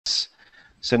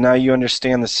So now you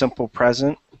understand the simple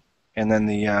present and then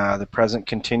the present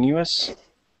continuous?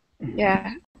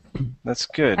 Yeah. That's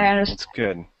good. I understand. That's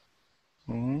good.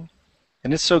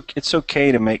 And it's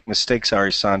okay to make mistakes,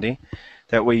 Arisandi.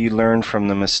 That way you learn from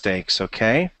the mistakes,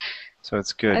 okay? So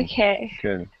it's good. Okay.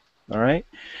 Good. All right.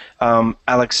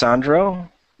 Alexandro.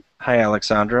 Hi,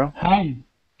 Alexandro. Hi.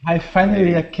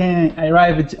 Finally, I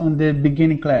arrived on the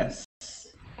beginning class.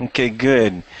 Okay,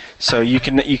 good. So you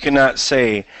cannot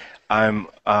say I'm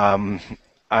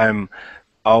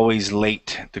always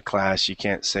late to class. You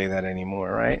can't say that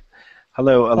anymore, right?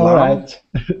 Hello, Alam. All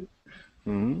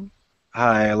right.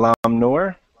 Hi, Alam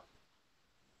Noor.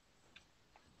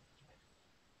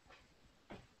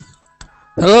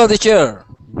 Hello, teacher.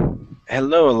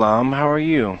 Hello, Alam. How are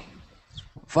you?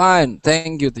 Fine,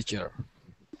 thank you, teacher.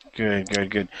 Good, good,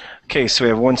 good. Okay, so we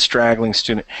have one straggling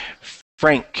student.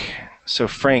 Frank. So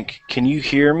Frank, can you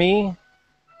hear me?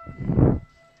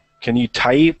 Can you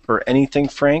type or anything,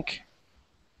 Frank?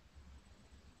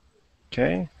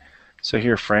 Okay. So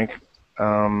here, Frank,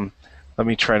 let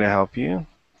me try to help you.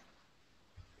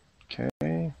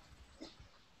 Okay.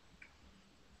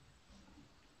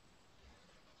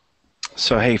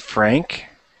 So hey, Frank.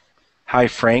 Hi,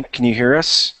 Frank. Can you hear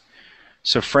us?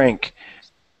 So Frank,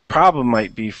 problem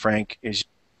might be, Frank, is your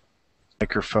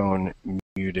microphone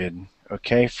muted.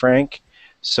 Okay, Frank?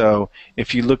 So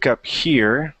if you look up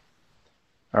here,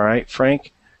 all right,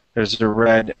 Frank, there's a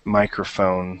red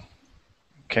microphone.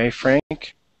 Okay,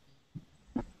 Frank?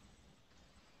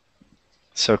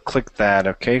 So click that,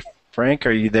 okay? Frank,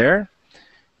 are you there?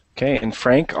 Okay, and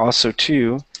Frank, also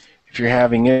too, if you're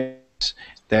having it,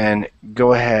 then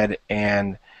go ahead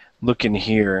and look in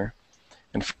here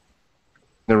and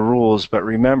the rules, but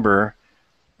remember,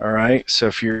 all right, so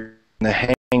if you're in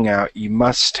the Hangout, you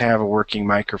must have a working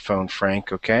microphone,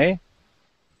 Frank, okay?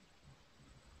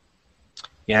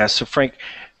 Yeah, so Frank,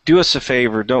 do us a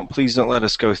favor, please don't let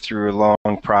us go through a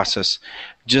long process.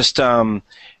 Just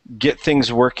get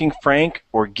things working, Frank,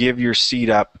 or give your seat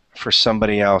up for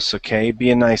somebody else, okay?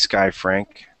 Be a nice guy,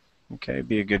 Frank. Okay,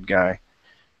 be a good guy.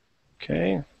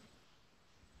 Okay.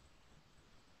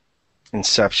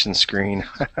 Inception screen.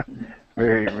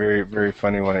 Very, very, very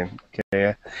funny one.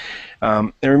 Okay.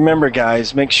 And remember,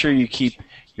 guys, make sure you keep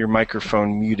your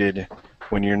microphone muted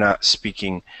when you're not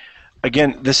speaking.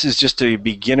 Again, this is just a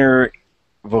beginner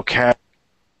vocabulary,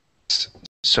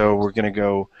 so we're going to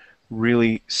go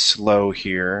really slow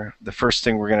here. The first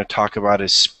thing we're going to talk about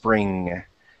is spring.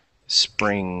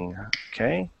 Spring.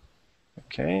 Okay.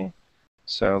 Okay.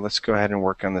 So let's go ahead and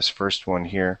work on this first one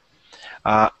here.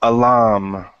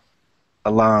 Alam.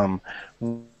 Alam.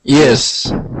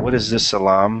 Yes. What is this,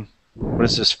 Alam? What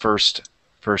is this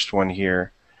first one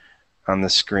here on the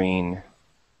screen?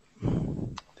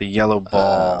 The yellow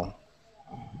ball.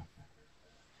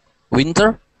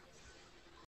 Winter?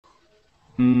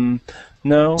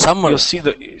 No. Summer. You'll see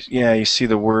you see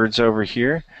the words over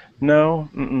here. No.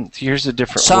 Here's the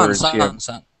different words.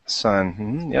 Sun.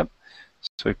 Sun. Yep.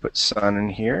 So we put sun in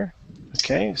here.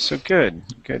 Okay. So good.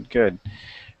 Good. Good.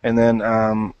 And then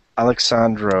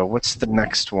Alexandro, what's the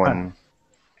next one?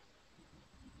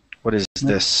 What is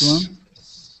this?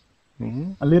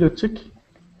 A little chick.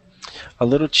 A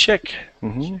little chick.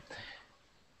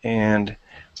 And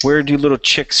where do little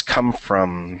chicks come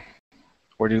from?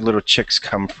 Where do little chicks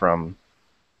come from?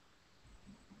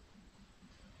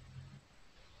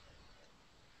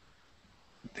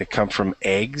 They come from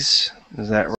eggs. Is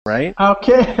that right?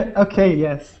 Okay. Okay.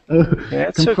 Yes. Yeah,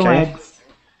 it's okay. From eggs.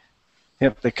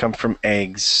 Yep, they come from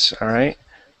eggs. All right.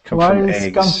 Come from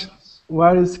eggs.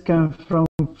 Where does come from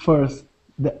first?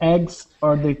 The eggs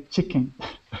or the chicken?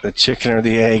 The chicken or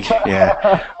the egg?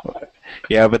 Yeah.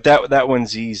 Yeah, but that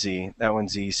one's easy. That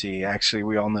one's easy. Actually,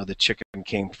 we all know the chicken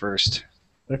came first.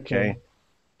 Okay.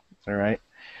 All right.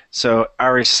 So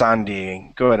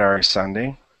Arisandi, go ahead,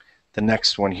 Arisandi. The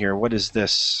next one here. What is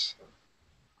this?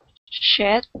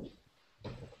 Shed.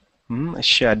 A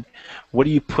shed. What do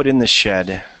you put in the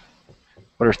shed?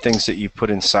 What are things that you put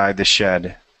inside the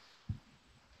shed?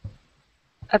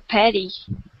 A patty.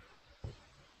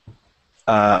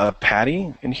 A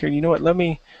patty in here. You know what? Let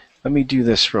me do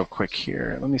this real quick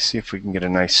here. Let me see if we can get a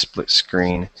nice split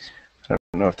screen. I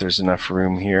don't know if there's enough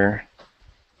room here.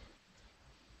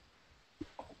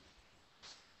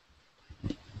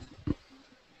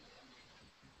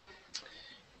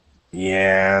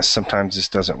 Yeah, sometimes this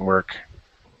doesn't work.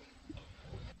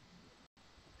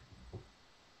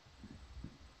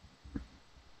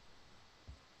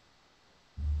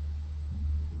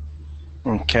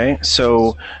 Okay,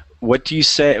 so what do you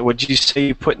say? What did you say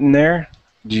you put in there?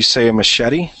 Did you say a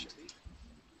machete?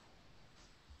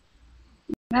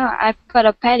 No, I put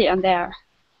a patty on there.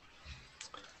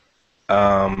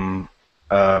 Um,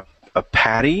 a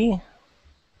patty.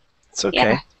 It's okay.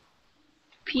 Yeah.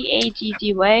 Paddy.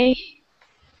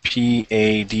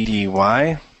 Paddy.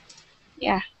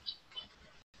 Yeah.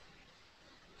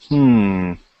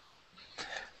 Do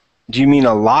you mean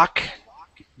a lock?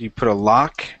 Do you put a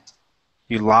lock?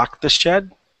 You lock the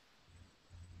shed?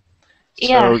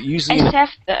 Yeah. So usually. I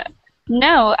saved the.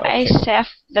 No, I Okay. saved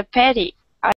the paddy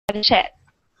on the shed.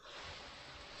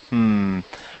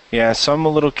 Yeah, so I'm a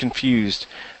little confused.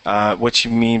 What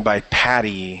you mean by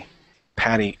patty?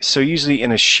 Patty. So usually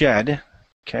in a shed.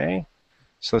 Okay.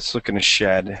 So let's look in a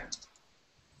shed.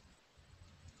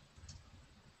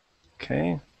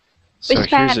 Okay. So We here's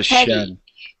found a paddy shed.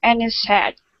 and it's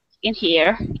shed in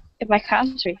here in my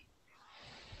country.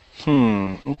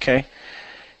 Okay.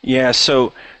 Yeah,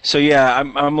 so yeah,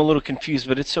 I'm a little confused,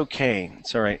 but it's okay.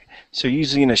 It's all right. So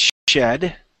usually in a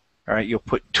shed, all right, you'll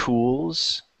put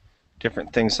tools,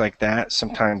 different things like that,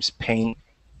 sometimes paint,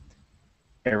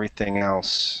 everything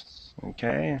else.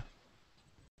 Okay?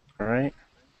 All right?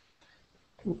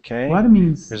 Okay. What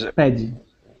means There's a- paddy?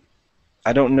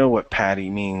 I don't know what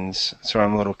patty means, so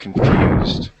I'm a little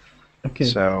confused. Okay.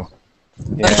 So,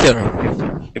 yeah.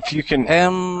 Teacher, If you can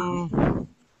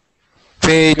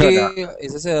PD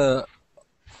is a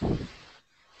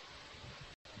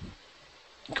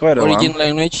go ahead, origin Alam.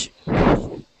 language.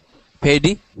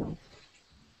 PD.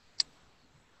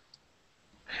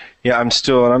 Yeah, I'm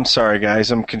sorry,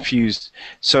 guys. I'm confused.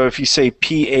 So if you say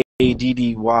Paddy,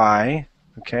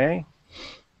 okay?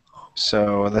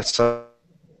 So that's a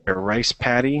rice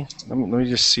patty. Let me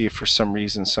just see if for some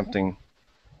reason something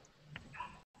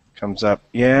comes up.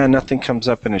 Yeah, nothing comes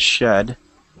up in a shed.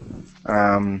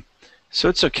 So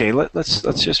it's okay. Let's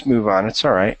just move on. It's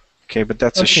all right. Okay, but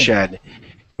that's a Okay. shed.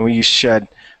 And we use shed.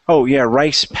 Oh yeah,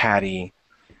 rice patty.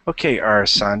 Okay,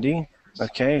 Arasandi.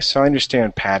 Okay, so I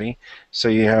understand patty. So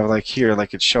you have like here,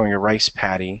 like it's showing a rice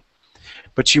patty,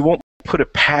 but you won't put a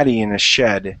patty in a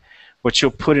shed. What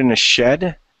you'll put in a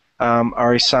shed,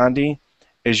 Arisandi,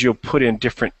 is you'll put in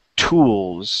different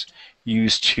tools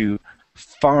used to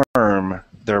farm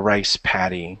the rice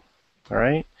patty. All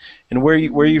right. And where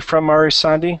are you from,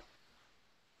 Arisandi?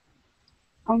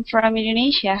 I'm from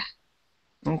Indonesia.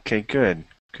 Okay, good,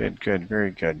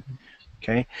 very good.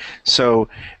 Okay, so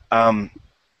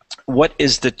what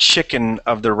is the chicken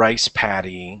of the rice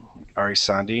patty,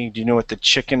 Arisandi? Do you know what the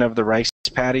chicken of the rice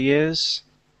patty is?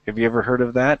 Have you ever heard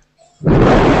of that?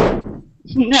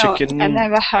 No, Chicken. I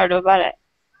never heard about it.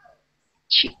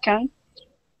 Chicken.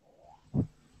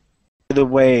 By the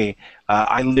way,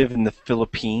 I live in the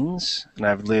Philippines, and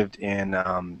I've lived in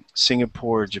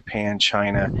Singapore, Japan,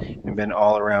 China, and been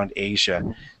all around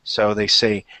Asia. So they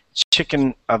say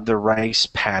chicken of the rice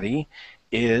patty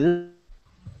is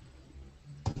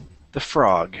the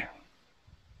frog.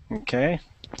 Okay?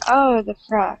 Oh, the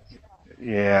frog.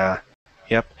 Yeah.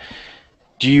 Yep.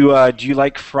 Do you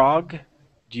like frog?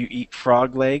 Do you eat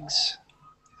frog legs?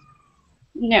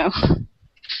 No,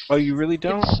 Oh, you really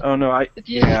don't? It's- Oh no, it's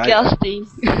yeah. disgusting.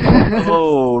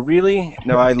 Oh, really?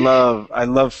 No, I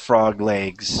love frog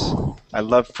legs. I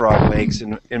love frog legs.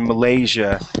 In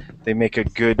Malaysia, they make a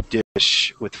good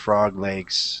dish with frog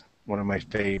legs. One of my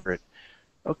favorite.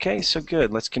 Okay, so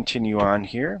good. Let's continue on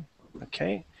here.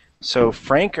 Okay. So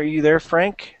Frank, are you there,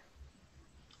 Frank?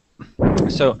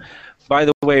 So, by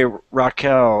the way,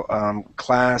 Raquel,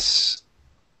 class,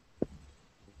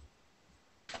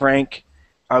 Frank,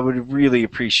 I would really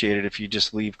appreciate it if you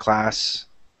just leave class.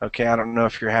 Okay, I don't know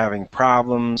if you're having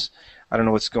problems. I don't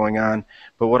know what's going on.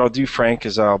 But what I'll do, Frank,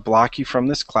 is I'll block you from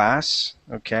this class.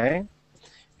 Okay?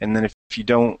 And then if you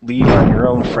don't leave on your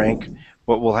own, Frank,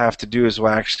 what we'll have to do is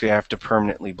we'll actually have to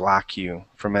permanently block you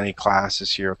from any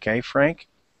classes here. Okay, Frank?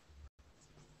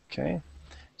 Okay.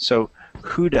 So,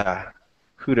 Huda,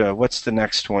 what's the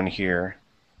next one here?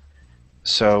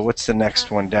 So, what's the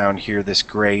next one down here, this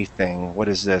gray thing? What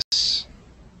is this?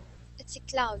 It's a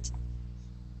cloud.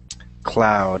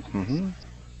 Cloud.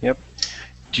 Yep.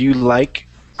 Do you like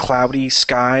cloudy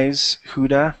skies,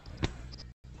 Huda?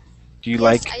 Do you Yes,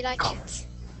 like? I like it.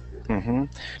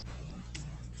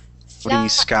 Cloudy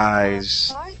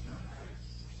skies. Flower?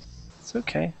 It's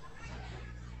okay.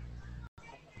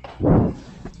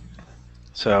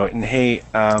 So, and hey,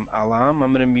 Alam,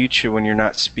 I'm going to mute you when you're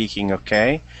not speaking,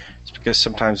 okay? It's because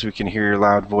sometimes we can hear your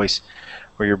loud voice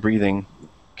or your breathing.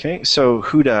 Okay, so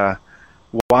Huda,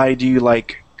 why do you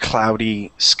like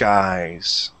cloudy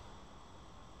skies?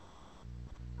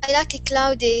 I like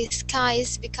cloudy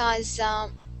skies because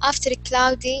after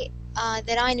cloudy,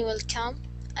 the rain will come,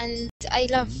 and I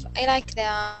like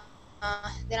the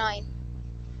rain.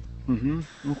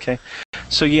 Okay.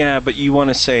 So yeah, but you want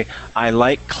to say, I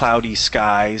like cloudy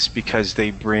skies because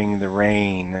they bring the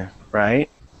rain, right?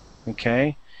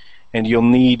 Okay, and you'll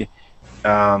need to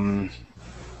and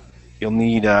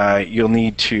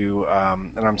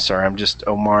I'm sorry, I'm just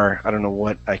Omar. I don't know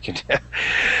what I can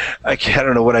I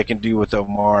don't know what I can do with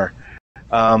Omar.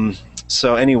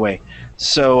 So anyway,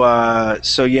 so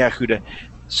yeah, Huda.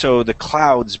 So the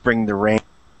clouds bring the rain,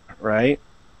 right?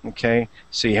 Okay,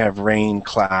 so you have rain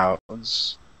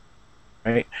clouds,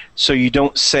 right? So you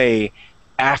don't say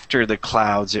after the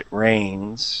clouds it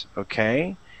rains,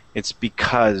 okay? It's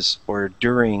because or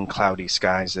during cloudy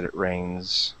skies that it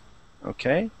rains,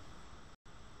 okay?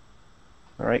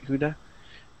 All right, Huda?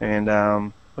 And,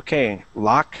 okay,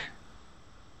 Locke.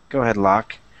 Go ahead,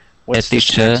 Locke. What's this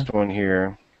teacher. next one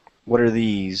here? What are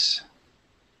these?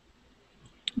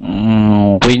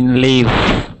 Green leaf.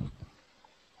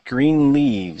 Green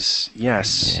leaves,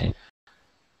 yes.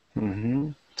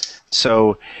 Yeah.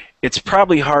 So it's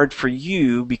probably hard for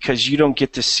you because you don't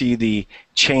get to see the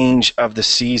change of the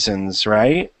seasons,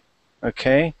 right?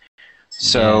 Okay?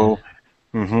 So,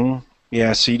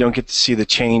 yeah, so you don't get to see the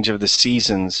change of the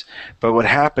seasons. But what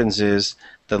happens is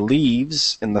the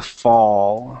leaves in the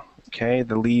fall, okay,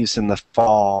 the leaves in the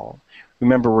fall.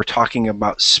 Remember, we're talking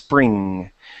about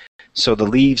spring. So the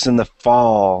leaves in the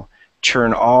fall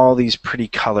churn all these pretty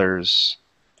colors.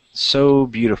 So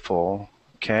beautiful,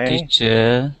 okay?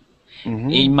 Teacher,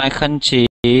 in my country,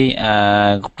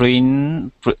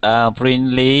 green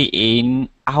leaf in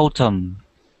autumn.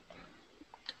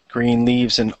 Green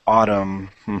leaves in autumn.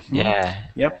 Yeah.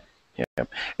 Yep.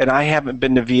 And I haven't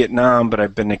been to Vietnam, but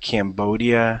I've been to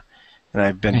Cambodia, and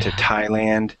I've been to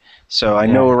Thailand. So I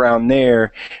know around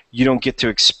there, you don't get to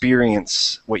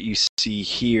experience what you see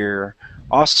here.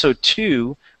 Also,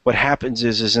 too, what happens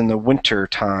is in the winter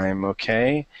time,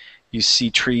 okay, you see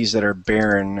trees that are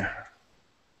barren.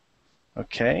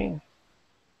 Okay?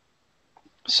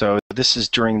 So this is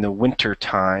during the winter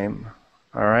time,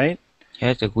 all right?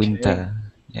 Yeah, the winter.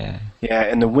 Yeah. Yeah,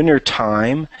 in the winter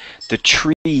time, the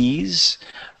trees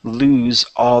lose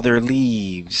all their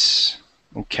leaves,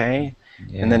 okay?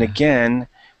 Yeah. And then again,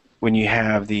 when you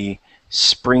have the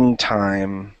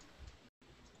springtime,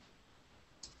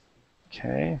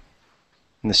 okay?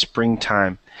 In the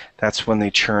springtime, that's when they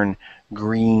turn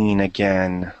green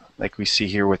again, like we see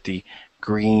here with the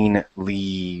green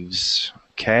leaves,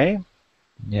 okay?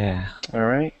 Yeah. All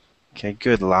right? Okay,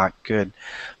 good, Locke, good.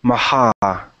 Maha.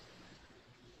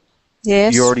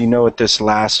 Yes. You already know what this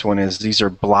last one is. These are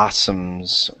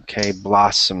blossoms, okay?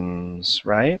 Blossoms,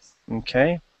 right?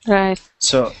 Okay? Right.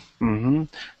 So,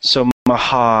 so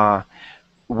Maha,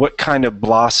 what kind of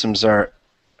blossoms are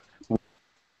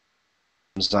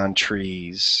on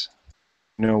trees?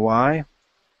 You know why?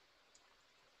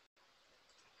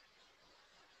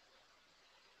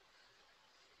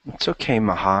 It's okay,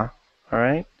 Maha, all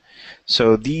right?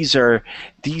 So these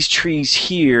trees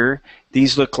here,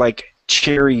 these look like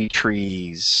cherry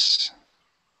trees.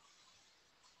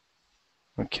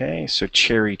 Okay, so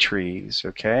cherry trees,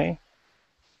 okay?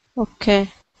 Okay.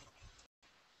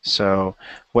 So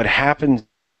what happens,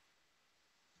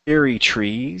 cherry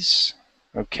trees,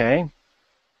 okay?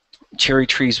 Cherry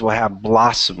trees will have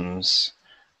blossoms,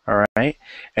 all right?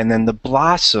 And then the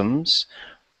blossoms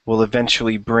will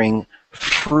eventually bring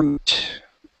fruit,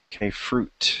 okay,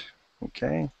 fruit,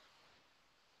 okay?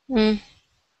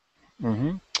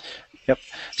 Yep.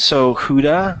 So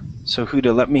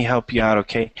Huda, let me help you out,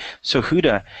 okay? So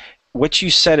Huda, what you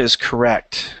said is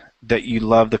correct, that you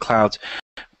love the clouds.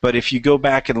 But if you go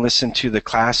back and listen to the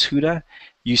class, Huda,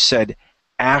 you said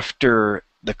after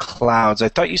the clouds. I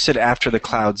thought you said after the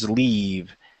clouds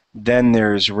leave, then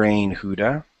there's rain,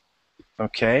 Huda.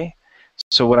 Okay?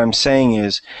 So what I'm saying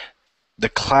is the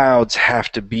clouds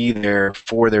have to be there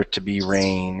for there to be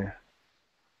rain.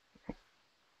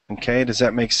 Okay, does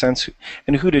that make sense?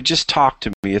 And Huda, just talk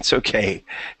to me. It's okay.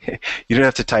 You don't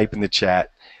have to type in the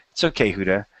chat. It's okay,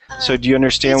 Huda. So do you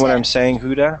understand what I'm saying,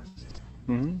 Huda?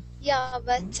 Yeah,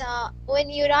 but when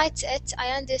you write it,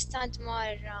 I understand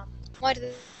more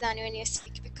than when you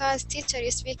speak, because teacher,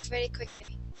 you speak very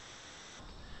quickly.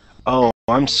 Oh,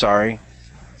 I'm sorry.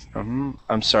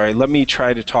 I'm sorry. Let me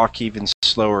try to talk even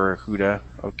slower, Huda.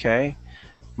 Okay?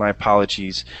 My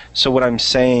apologies. So what I'm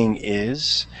saying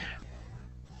is,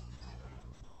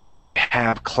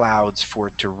 have clouds for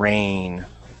it to rain.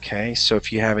 Okay? So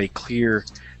if you have a clear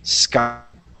sky,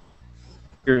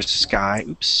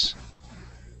 oops.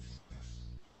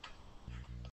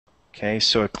 Okay,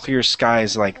 so a clear sky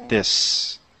is like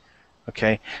this.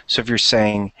 Okay, so if you're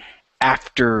saying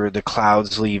after the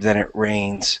clouds leave, then it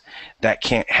rains, that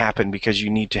can't happen because you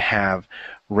need to have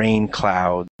rain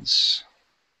clouds.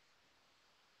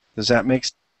 Does that make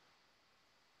sense?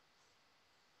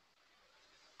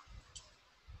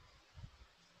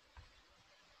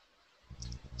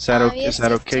 Yes, is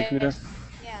that okay, teacher. Huda?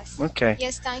 Yes. Okay.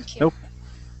 Yes, thank you. Nope.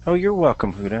 Oh, you're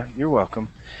welcome, Huda. You're welcome.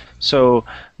 So,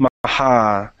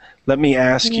 Maha, let me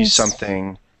ask you Yes.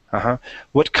 something.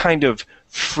 What kind of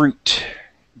fruit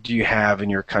do you have in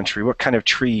your country? What kind of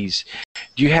trees?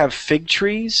 Do you have fig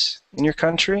trees in your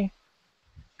country?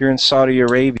 You're in Saudi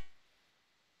Arabia.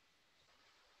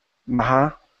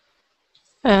 Maha,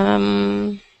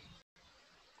 Um,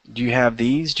 do you have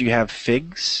these? Do you have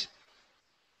figs?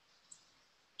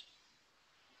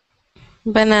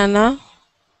 banana.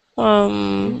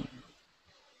 Um,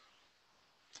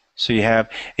 So you have,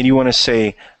 and you want to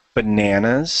say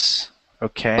bananas,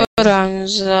 okay?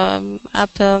 orange.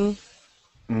 Apple.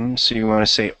 So you want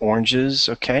to say oranges,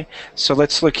 okay? So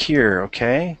let's look here,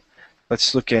 okay?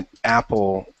 Let's look at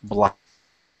apple block.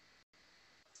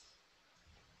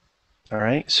 All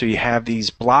right, so you have these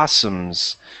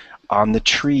blossoms on the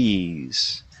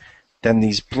trees. Then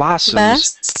these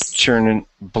blossoms Best. turn in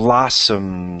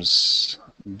blossoms,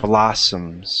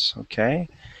 okay?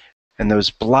 And those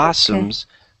blossoms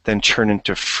then turn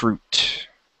into fruit,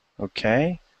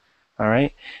 okay? All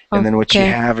right, and then what you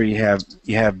Okay. have,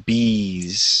 you have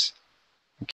bees,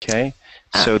 okay?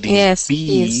 So these yes,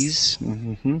 bees,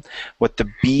 what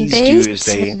the bees do is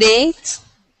they. Date.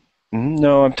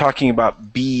 No, I'm talking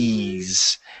about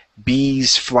bees.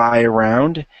 Bees fly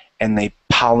around and they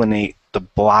pollinate the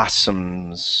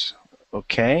blossoms.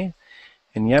 Okay?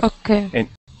 And yep. Okay.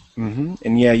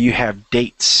 And yeah, you have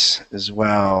dates as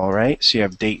well, right? So you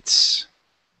have dates.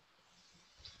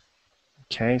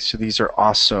 Okay, so these are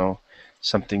also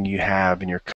something you have in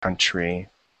your country.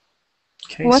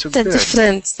 Okay, What's so the good.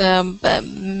 difference?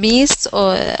 Bees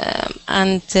or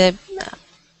and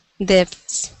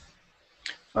depths?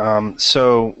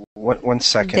 So one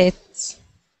second.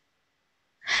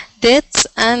 Dates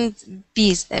and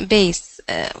bees. Base.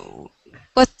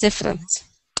 What difference?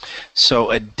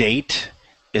 So a date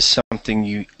is something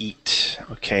you eat.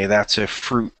 Okay, that's a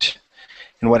fruit.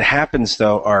 And what happens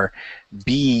though are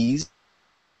bees.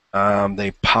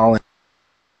 They pollinate.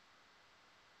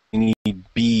 You need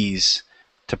bees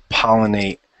to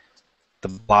pollinate the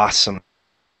blossom.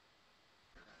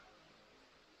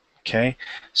 Okay,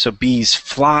 so bees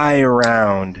fly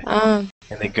around and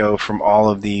they go from all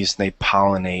of these and they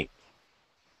pollinate.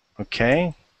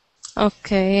 Okay.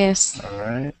 Okay. Yes. All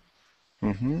right.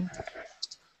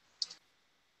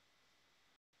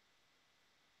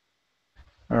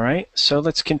 All right, so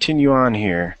let's continue on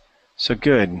here. So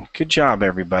good job,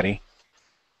 everybody.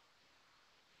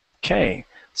 Okay,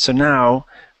 so now,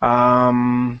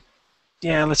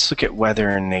 yeah, let's look at weather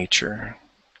and nature.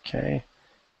 Okay.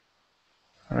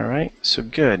 All right, so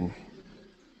good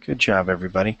job,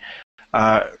 everybody.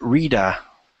 Rita,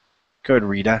 good,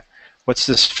 Rita. What's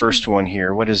this first one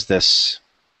here? What is this?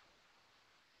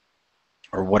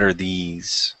 Or what are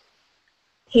these?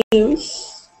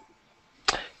 Hills.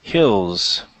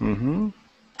 Hills.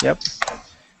 Yep.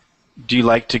 Do you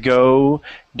like to go?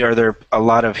 Are there a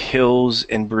lot of hills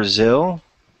in Brazil?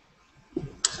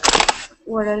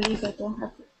 Where I live, I don't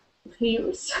have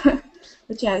hills,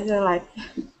 which I like.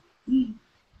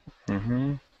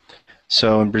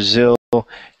 So in Brazil,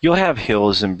 you'll have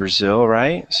hills in Brazil,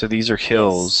 right? So these are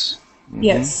hills.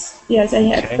 Yes, yes, I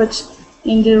have. Okay. But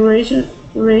in the region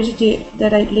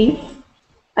that I live,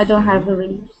 I don't have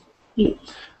the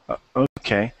hills.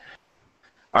 Okay.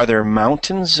 Are there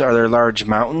mountains? Are there large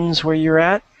mountains where you're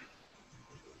at?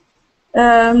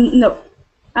 No.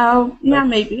 Yeah,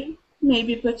 maybe,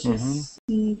 but just,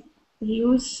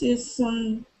 hills is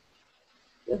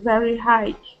very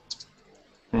high.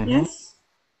 Yes.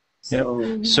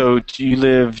 Yep. So do you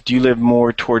live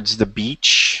more towards the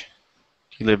beach?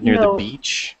 Do you live near the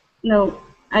beach? No,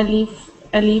 I live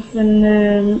in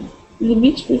the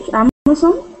beach with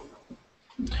Amazon.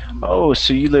 Oh,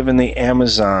 so you live in the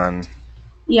Amazon.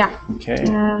 Yeah. Okay.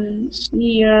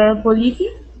 Near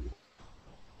Bolivia.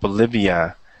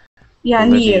 Bolivia. Yeah,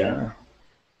 Bolivia.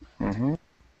 Near.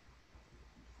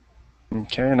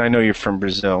 Okay, and I know you're from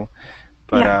Brazil,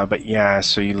 but yeah,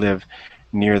 so you live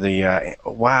near the.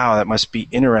 Wow, that must be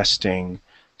interesting.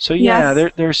 So yeah,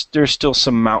 Yes. there's still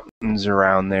some mountains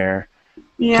around there.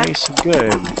 Yeah. Okay, so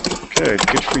good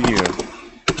for you.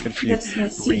 Good for you, That's my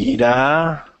city.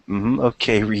 Rita.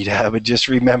 Okay, Rita, but just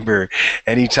remember,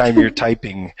 anytime you're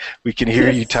typing, we can hear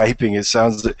you typing. It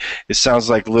sounds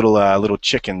like little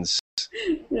chickens.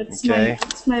 That's Okay.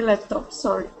 my laptop.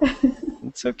 Sorry.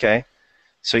 It's okay.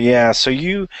 So yeah,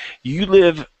 you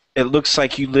live. It looks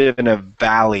like you live in a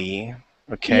valley.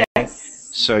 Okay. Yes.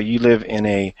 So you live in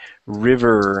a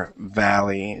river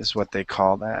valley, is what they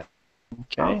call that.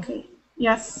 Okay. Okay.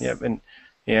 Yes. Yep.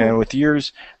 And with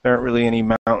yours, there aren't really any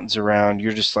mountains around.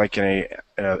 You're just like in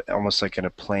almost like in a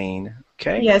plain.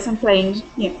 Okay. Yes, I'm playing.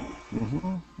 Yeah.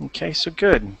 Okay. So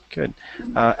good. Good.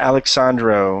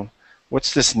 Alexandro,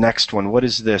 what's this next one? What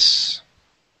is this?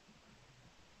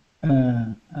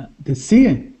 The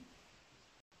sea.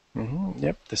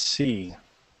 Yep. The sea.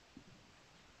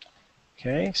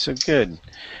 Okay. So good.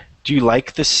 Do you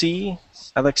like the sea,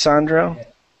 Alexandro?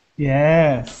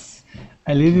 Yes.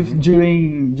 I lived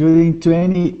during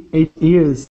 28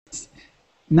 years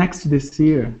next to the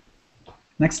sea.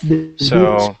 Next to the beach.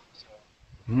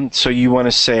 So you want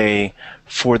to say,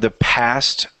 for the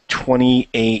past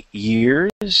 28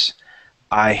 years,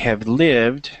 I have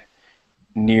lived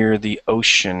near the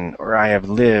ocean, or I have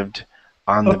lived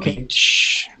on the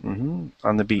beach.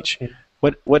 On the beach. Okay.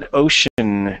 What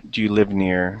ocean do you live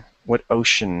near? What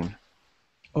ocean?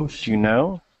 Ocean. Do you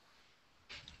know?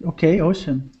 Okay,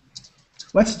 ocean.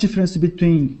 What's the difference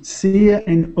between sea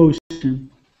and ocean?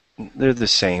 They're the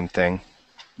same thing.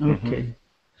 Okay.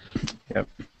 Yep.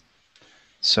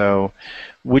 So,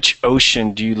 which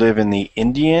ocean do you live in? The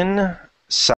Indian,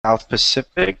 South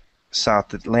Pacific,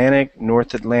 South Atlantic,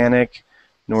 North Atlantic,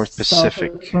 North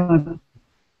Pacific?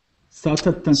 South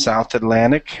Atlantic. South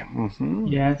Atlantic?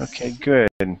 Yes. Okay, good.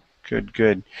 Good,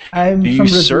 good. I'm Do you from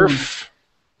Brazil. surf?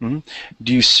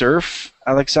 Do you surf,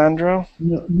 Alexandro?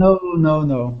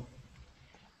 No.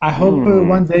 I hope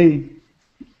one day.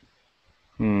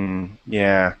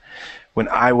 Yeah. When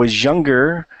I was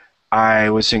younger,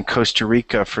 I was in Costa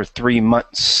Rica for 3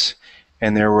 months,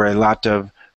 and there were a lot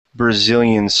of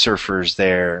Brazilian surfers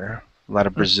there. A lot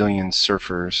of Brazilian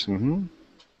surfers.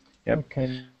 Yep.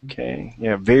 Okay.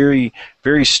 Yeah. Very,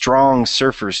 very strong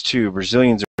surfers too.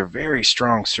 Brazilians are very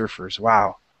strong surfers.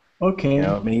 Wow. Okay. You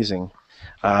know, amazing.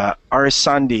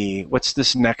 Arisandi, what's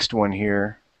this next one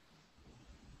here?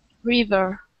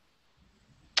 River.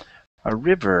 A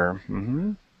river.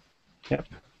 Yep.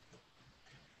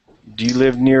 Do you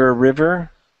live near a river?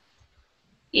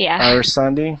 Yeah.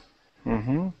 Arisandi?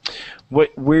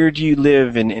 Where do you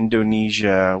live in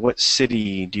Indonesia? What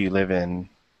city do you live in?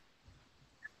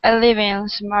 I live in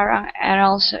Semarang and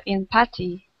also in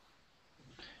Pati.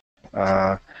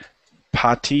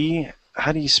 Pati?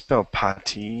 How do you spell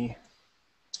Pati?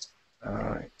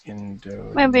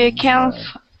 Indonesia. Maybe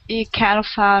you can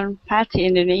find Pati,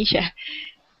 Indonesia.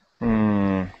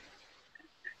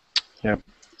 Yep.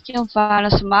 You can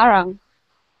find Semarang.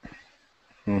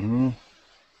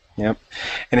 Yep.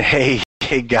 And hey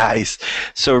guys,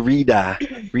 so Rita,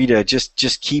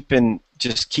 just keep in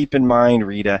mind,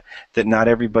 Rita, that not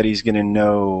everybody's gonna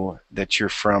know that you're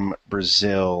from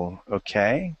Brazil,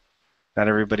 okay? Not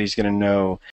everybody's gonna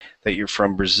know that you're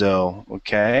from Brazil,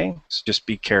 okay? So just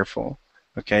be careful,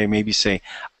 okay? Maybe say,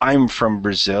 I'm from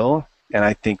Brazil, and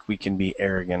I think we can be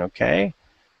arrogant, okay?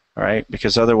 All right,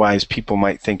 because otherwise people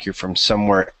might think you're from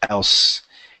somewhere else,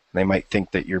 and they might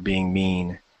think that you're being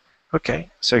mean. Okay,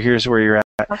 so here's where you're at.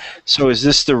 So is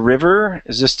this the river?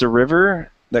 Is this the river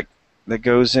that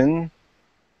goes in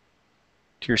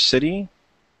to your city?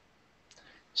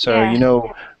 So Yeah. you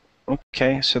know,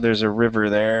 okay, so there's a river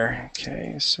there.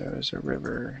 Okay, so there's a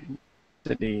river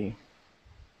city.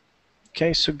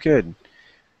 Okay, so good.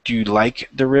 Do you like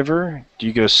the river? Do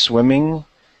you go swimming?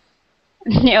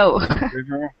 No.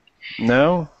 River?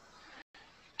 No?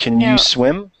 Can No. you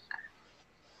swim?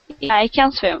 Yeah, I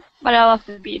can swim, but I love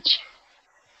the beach.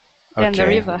 Than the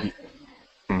river.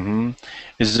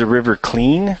 Is the river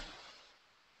clean?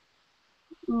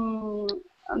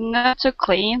 Not so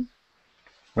clean.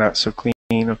 Not so clean,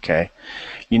 okay.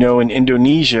 You know, in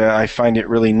Indonesia, I find it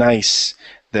really nice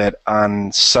that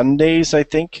on Sundays, I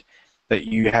think, that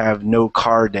you have no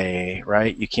car day,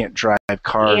 right? You can't drive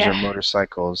cars or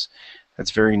motorcycles.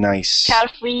 That's very nice.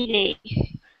 Car-free day.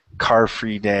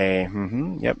 Car-free day.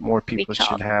 Yep, more people Good job.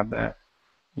 should have that.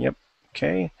 Yep,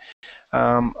 okay.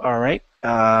 All right.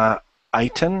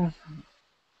 Aitan?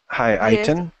 Hi, Yes.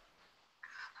 Aitan.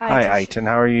 Hi, Hi, Aitan.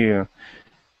 How are you?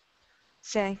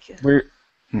 Thank you. Where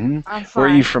I'm fine. Where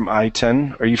are you from,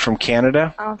 Aitan? Are you from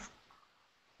Canada?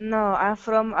 No, I'm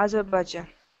from Azerbaijan.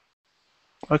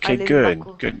 Okay, I live in good,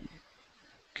 Baku.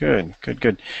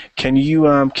 good. Can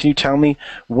you tell me,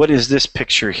 what is this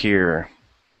picture here?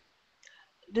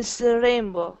 This is a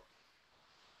rainbow.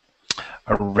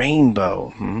 A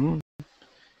rainbow.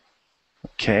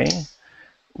 Okay.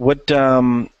 What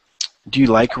do you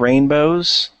like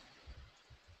rainbows?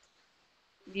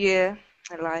 Yeah,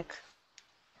 I like.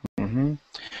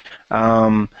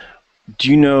 Do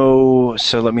you know,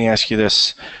 so let me ask you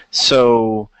this.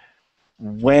 So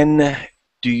when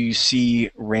do you see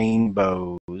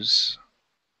rainbows?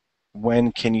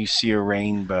 When can you see a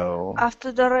rainbow?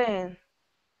 After the rain.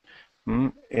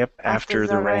 Yep, after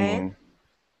the rain.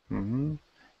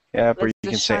 Yep, or When you the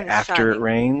can say sun is after it shining.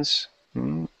 rains.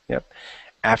 Yep,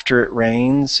 after it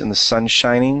rains and the sun's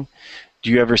shining. Do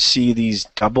you ever see these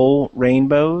double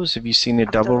rainbows? Have you seen a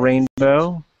double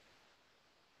rainbow?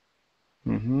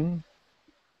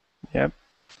 Yep.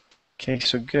 Okay,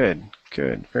 so good,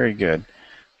 very good.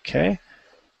 Okay.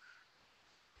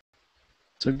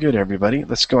 So good, everybody.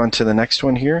 Let's go on to the next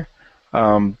one here.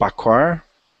 Bakwar.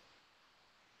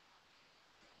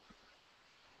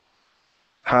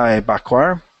 Hi,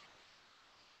 Bakwar.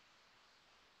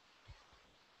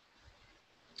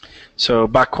 So,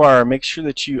 Bakwar, make sure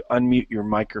that you unmute your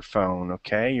microphone,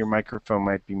 okay? Your microphone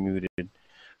might be muted.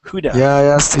 Huda. Yeah,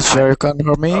 yes, teacher, you can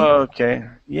hear me? Okay.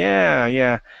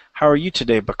 Yeah. How are you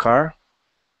today, Bakar?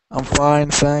 I'm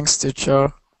fine, thanks,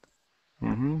 teacher.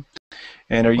 And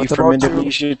are you What from about you?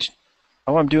 Indonesia?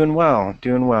 Oh, I'm doing well,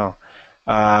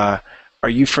 Are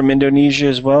you from Indonesia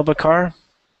as well, Bakar?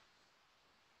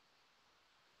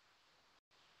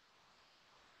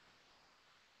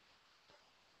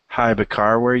 Hi,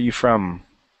 Bakar. Where are you from?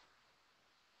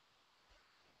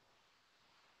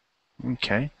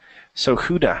 Okay. So,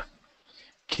 Huda,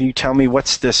 can you tell me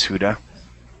what's this, Huda?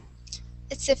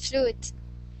 It's a flute.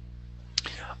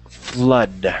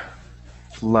 Flood.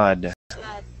 Flood.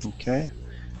 Okay.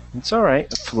 It's all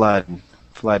right. Flood.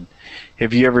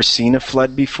 Have you ever seen a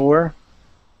flood before?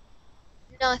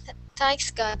 No, thanks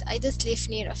God, I don't live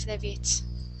near of the beach.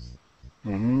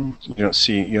 You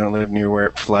don't live near where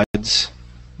it floods?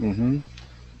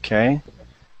 Okay.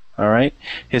 All right.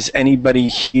 Has anybody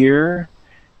here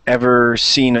ever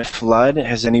seen a flood?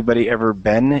 Has anybody ever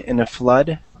been in a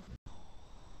flood?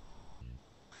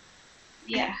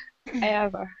 Yeah, I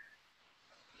ever.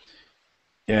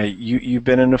 Yeah, you've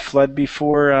been in a flood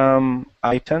before,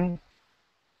 Aitan?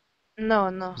 No.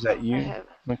 Is that you? I have.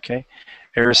 Okay.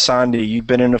 Arasandi, you've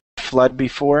been in a flood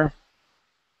before?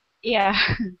 Yeah,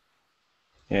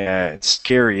 Yeah, it's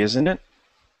scary, isn't it?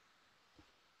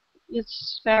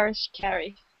 it's very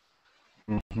scary.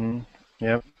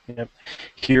 Yep.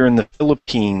 Here in the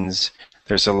Philippines,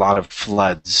 there's a lot of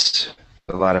floods.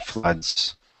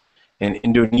 In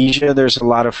Indonesia, there's a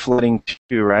lot of flooding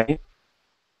too, right?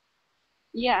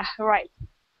 Yeah, right.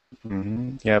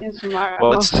 Yep. In Samara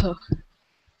Well, it's also.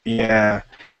 the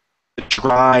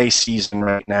dry season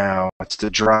right now. It's the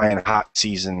dry and hot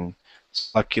season. So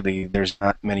luckily, there's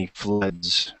not many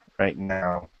floods right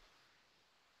now.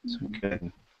 So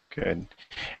good.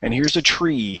 And here's a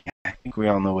tree. I think we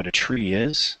all know what a tree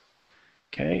is.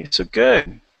 Okay, so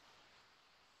good.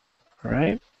 All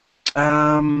right.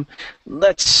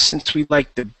 Since we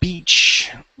like the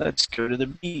beach, let's go to the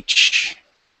beach.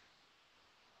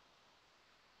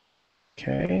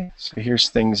 Okay, so here's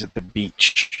things at the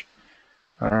beach.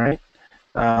 All right.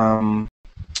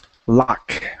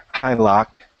 Locke. Hi,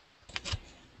 Locke.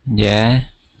 Yeah.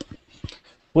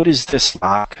 What is this,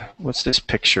 Locke? What's this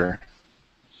picture?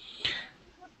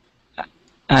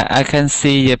 I can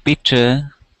see a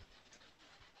picture.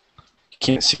 You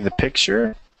can't see the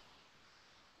picture?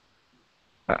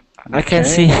 I can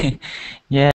see.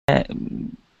 Yeah.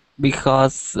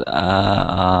 Because.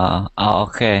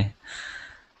 Okay.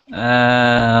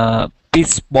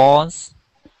 Beach balls.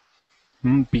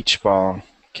 Beach ball.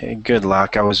 Okay, good,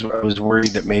 Locke. I was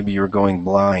worried that maybe you were going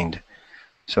blind,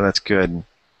 so that's good.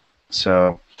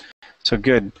 So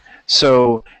good.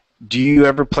 So, do you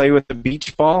ever play with the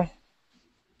beach ball?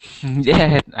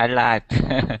 Yeah, I like.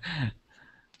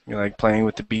 You like playing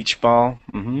with the beach ball?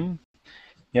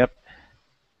 Yep.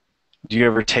 Do you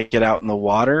ever take it out in the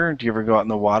water? Do you ever go out in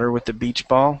the water with the beach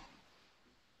ball?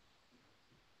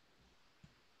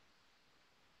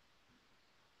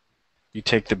 You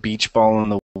take the beach ball in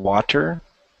the water?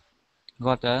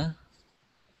 Water?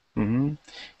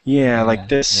 Yeah, like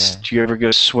this. Yeah. Do you ever go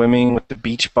swimming with the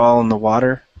beach ball in the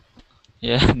water?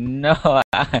 Yeah, no,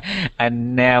 I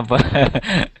never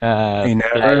You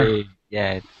never? play.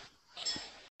 Yeah.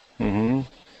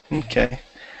 Okay.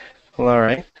 Well, all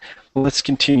right. Well, let's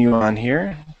continue on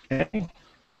here. Okay.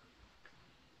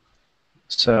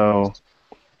 So,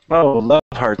 Love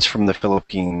Heart's from the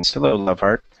Philippines. Hello, Love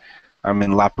Heart. I'm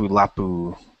in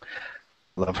Lapu-Lapu.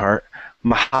 Love Heart.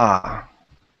 Maha.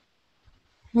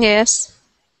 Yes.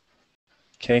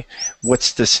 Okay.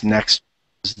 What's this next?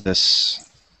 Is this?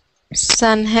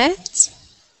 Sun hat.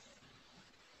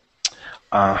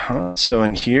 So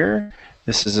in here,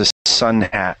 this is a sun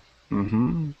hat.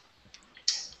 Do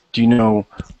you know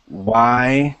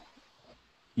why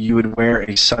you would wear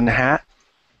a sun hat?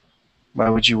 Why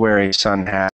would you wear a sun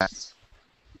hat?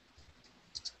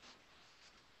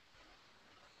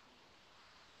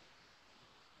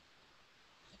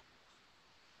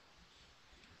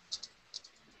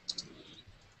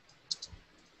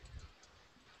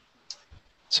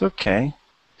 It's okay.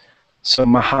 So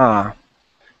Maha,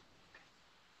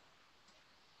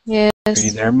 Yes. are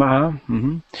you there, Maha?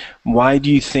 Why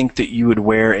do you think that you would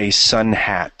wear a sun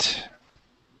hat?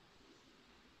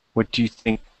 What do you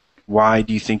think? Why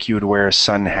do you think you would wear a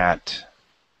sun hat?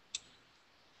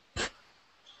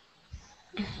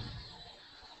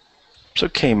 It's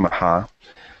okay, Maha.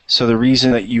 So the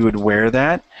reason that you would wear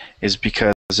that is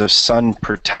because of sun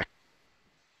protection.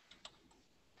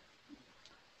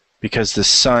 Because the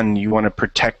sun, you want to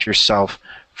protect yourself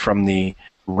from the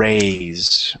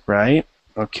rays, right?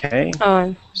 Okay.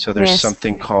 So there's yes.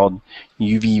 something called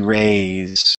UV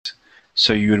rays.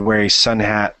 So you would wear a sun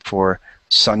hat for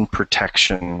sun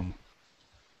protection.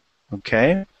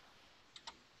 Okay?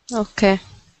 Okay.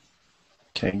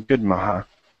 Okay, good, Maha.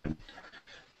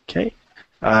 Okay.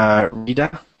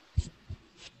 Rita?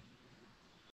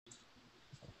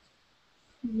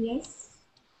 Yes.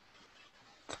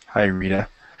 Hi, Rita.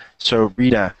 So,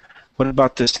 Rita, what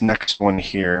about this next one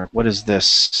here? What is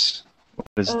this? What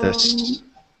is this?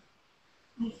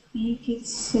 I think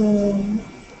it's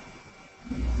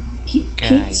Kite.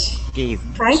 Kite.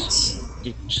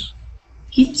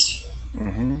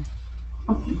 Mm-hmm.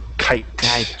 Okay. Kite.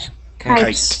 Kite.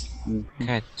 Kite.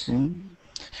 Kite.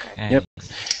 Yep.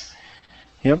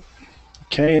 Yep.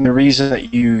 Okay, and the reason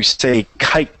that you say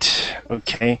kite,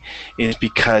 okay, is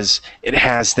because it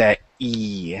has that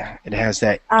E. It has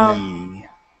that E.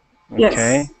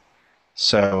 Okay? Yes.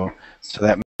 So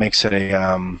that makes it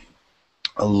a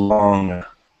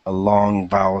long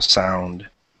vowel sound.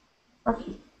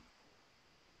 Okay.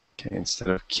 Okay, instead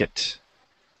of kit.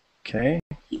 Okay?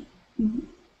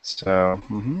 So,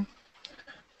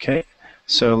 okay.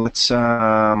 So let's go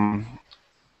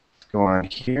on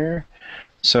here.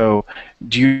 So,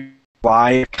 do you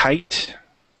fly a kite?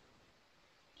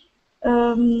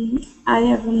 I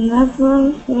have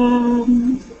never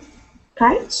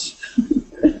kite.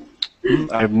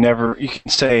 I've never. You can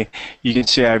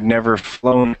say I've never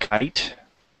flown a kite.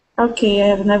 Okay, I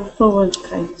have never flown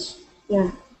kite.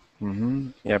 Yeah.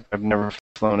 Yep, I've never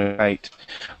flown a kite.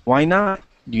 Why not?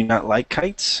 Do you not like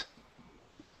kites?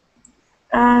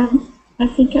 I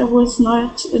think I was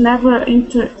never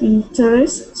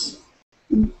interested.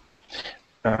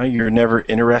 You're never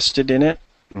interested in it?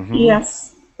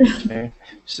 Yes. Okay.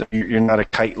 So you're not a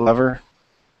kite lover?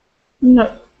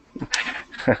 No.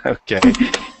 Okay.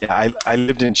 Yeah, I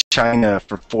lived in China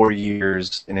for 4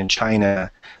 years, and in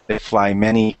China they fly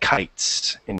many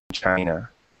kites in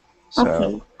China. So,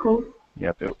 Okay, cool.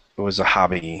 yep, it was a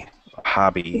hobby.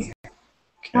 Okay.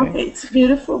 Okay, it's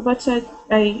beautiful, but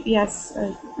I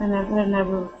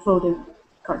never flown a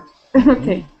kite.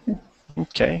 Okay.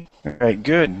 Okay. All right.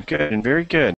 Good. Good. And very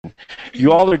good.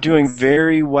 You all are doing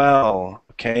very well.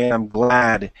 Okay. I'm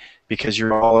glad because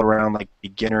you're all around like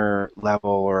beginner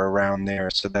level or around there.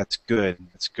 So that's good.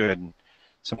 That's good.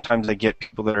 Sometimes I get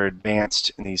people that are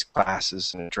advanced in these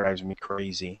classes, and it drives me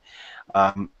crazy.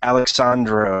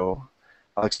 Alexandro,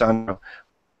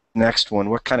 next one.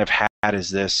 What kind of hat is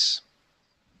this?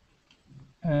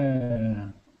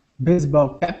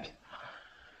 Baseball cap.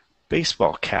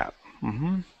 Baseball cap.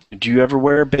 Do you ever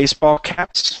wear baseball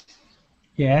caps?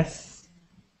 Yes.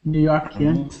 New York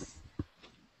Yankees.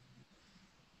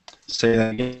 Say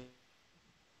that again.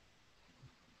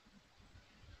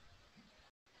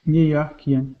 New York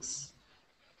Yankees.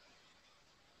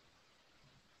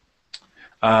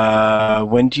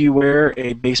 When do you wear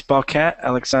a baseball cap,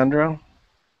 Alexandro?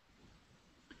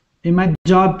 In my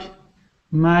job,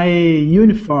 my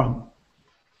uniform.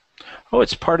 Oh,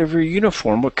 it's part of your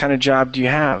uniform. What kind of job do you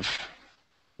have?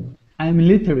 I'm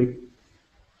military.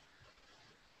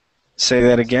 Say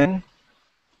that again.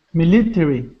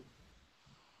 Military.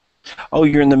 Oh,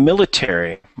 you're in the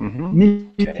military.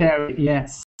 Military, okay.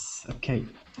 Yes. Okay.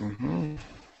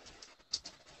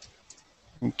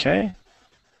 Okay.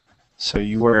 So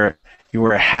you wear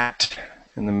a hat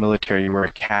in the military. You wear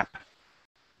a cap.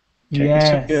 Okay. Yes.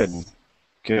 So good.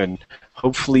 Good.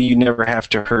 Hopefully you never have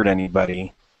to hurt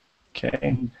anybody.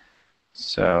 Okay.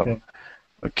 So,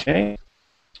 okay.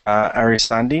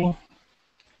 Arisandi,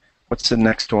 what's the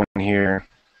next one here?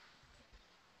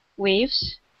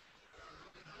 Waves.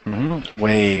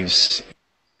 Waves.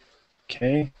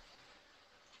 Okay.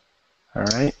 All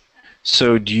right.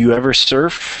 So do you ever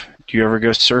surf? Do you ever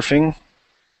go surfing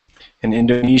in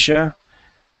Indonesia?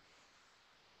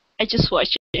 I just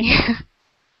watching.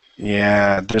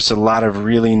 Yeah, there's a lot of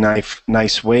really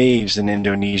nice waves in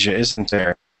Indonesia, isn't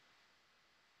there?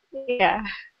 Yeah.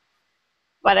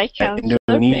 But I can't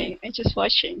surfing. I just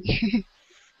watching.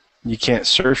 You can't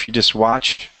surf, you just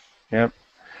watch? Yep.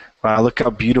 Wow, look how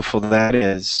beautiful that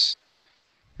is.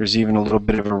 There's even a little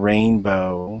bit of a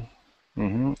rainbow.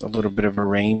 A little bit of a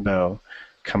rainbow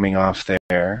coming off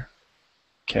there.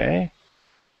 Okay.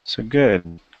 So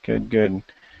good. Good, good.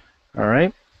 All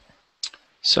right.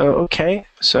 So, okay.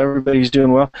 So everybody's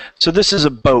doing well. So this is a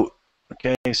boat.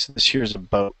 Okay. So this here is a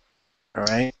boat. All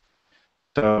right.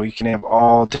 So you can have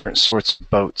all different sorts of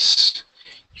boats.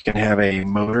 You can have a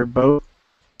motor boat.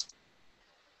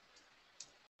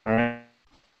 All right.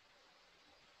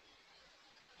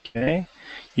 Okay.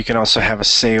 You can also have a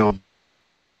sail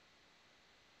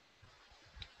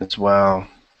as well.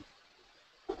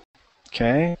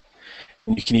 Okay.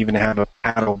 And you can even have a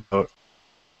paddle boat.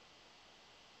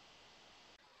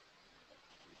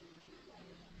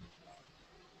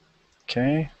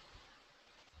 Okay.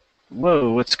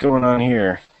 Whoa, what's going on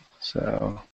here?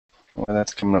 So, well,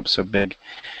 that's coming up so big.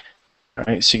 All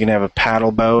right, so you can have a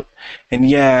paddle boat. And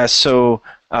yeah, so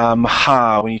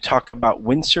when you talk about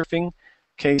windsurfing,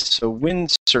 okay, so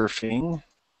windsurfing,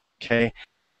 okay,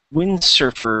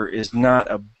 windsurfer is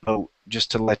not a boat,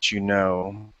 just to let you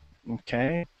know,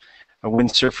 okay? A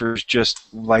windsurfer is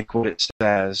just like what it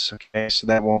says, okay? So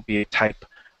that won't be a type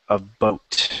of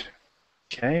boat,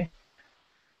 okay?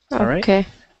 All right? Okay.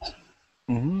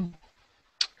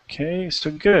 Okay,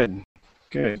 so good.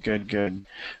 Good, good, good.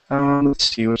 Let's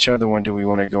see, which other one do we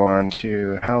want to go on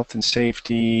to? Health and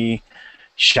safety,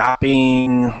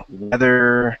 shopping,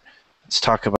 weather. Let's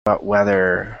talk about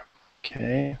weather.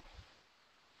 Okay.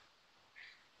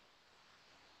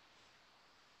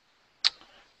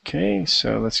 Okay,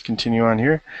 so let's continue on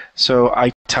here. So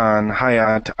Aitan, hi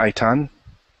Aitan.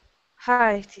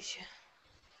 Hi, teacher.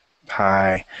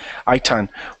 Hi. Aitan,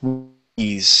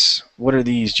 what are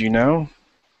these, do you know?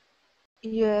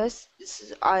 Yes, this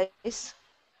is ice.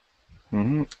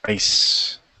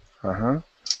 Ice.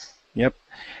 Yep.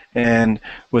 And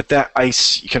with that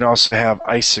ice, you can also have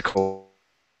icicle.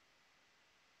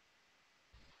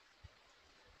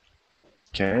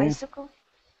 Okay. Icicle?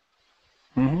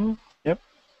 Yep.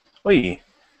 Oi.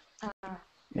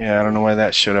 Yeah, I don't know why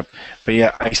that showed up. But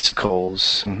yeah,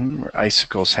 icicles. Where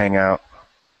icicles hang out.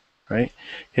 Right?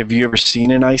 Have you ever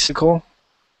seen an icicle?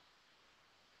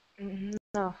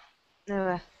 No,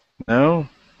 never. No?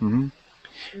 No.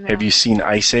 Have you seen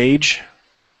Ice Age?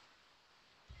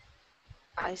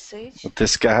 Ice Age? With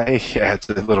this guy? Yeah, it's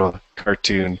a little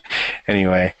cartoon.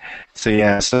 Anyway, so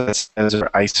yeah, so those are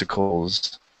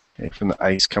icicles, okay, from the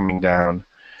ice coming down.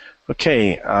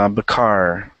 Okay,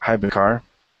 Bakar. Hi, Bakar.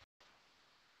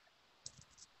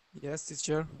 Yes,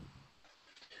 teacher.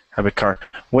 Hi, Bakar.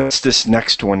 What's this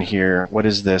next one here? What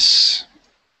is this?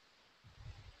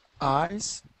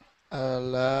 Ice.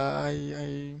 Um.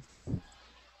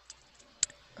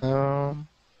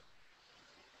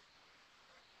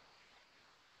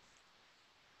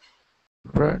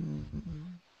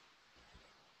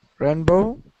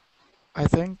 Rainbow, I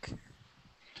think.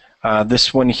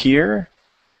 This one here?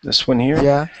 This one here?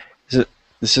 Yeah.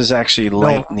 This is actually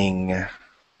lightning.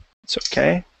 It's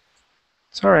okay.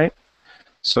 It's all right.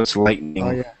 So it's lightning.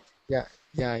 Oh yeah. Yeah.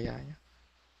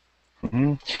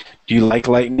 Do you like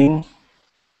lightning?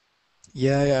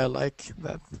 Yeah, I like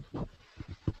that.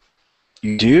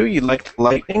 You do? You like the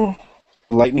lightning?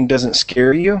 Lightning doesn't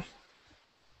scare you?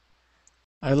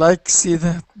 I like see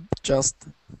that just.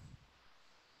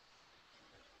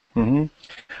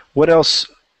 What else?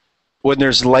 When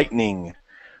there's lightning,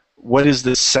 what is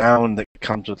the sound that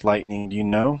comes with lightning? Do you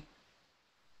know?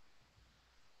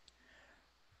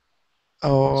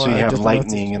 Oh, So you I have don't know,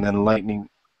 lightning teacher. and then lightning.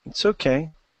 It's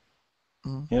okay.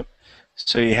 Yep.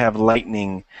 So you have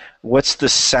lightning. What's the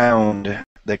sound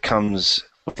that comes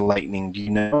with lightning? Do you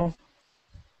know?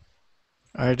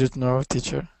 I don't know,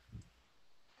 teacher.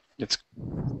 It's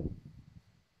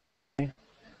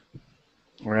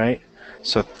right.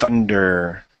 So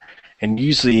thunder. And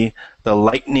usually the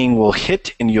lightning will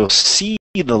hit and you'll see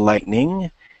the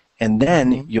lightning and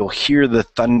then you'll hear the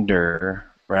thunder,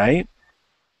 right?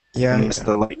 Yeah. Unless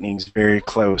the lightning's very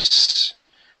close.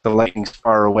 The lightning's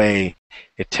far away,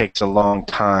 it takes a long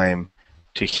time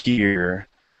to hear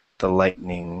the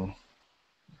lightning,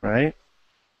 right?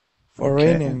 For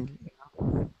Okay. raining.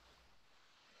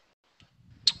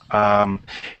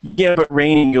 Yeah, but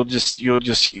raining, you'll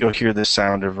hear the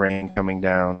sound of rain coming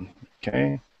down.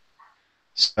 Okay.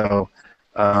 So,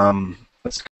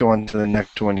 let's go on to the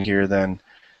next one here then.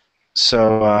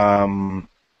 So,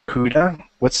 Huda,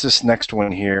 what's this next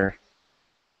one here?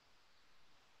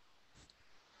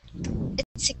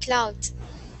 It's a cloud.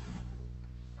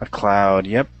 A cloud.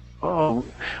 Yep. Oh,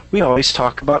 we always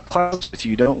talk about clouds with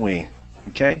you, don't we?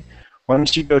 Okay. Why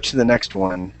don't you go to the next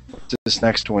one? What's this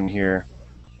next one here?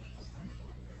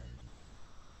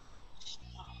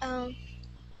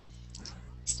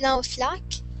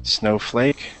 Snowflake.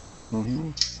 Snowflake.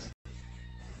 Mm-hmm.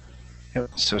 Yep.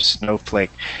 So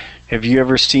snowflake. Have you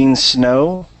ever seen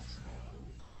snow?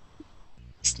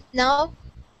 No?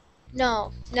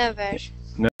 No, never.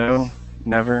 No,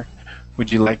 never.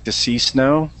 Would you like to see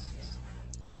snow?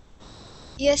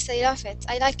 Yes, I love it.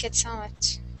 I like it so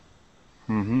much.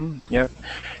 Mm-hmm. Yep.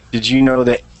 Did you know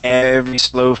that every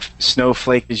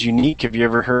snowflake is unique? Have you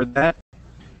ever heard that?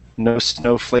 No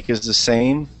snowflake is the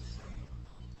same.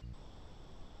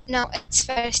 No, it's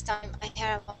first time I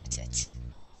hear about it.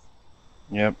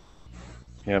 Yep.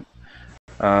 Yep.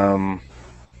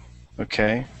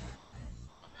 Okay.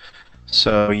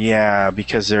 So yeah,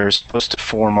 because they're supposed to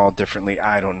form all differently.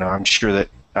 I don't know. I'm sure that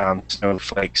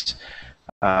snowflakes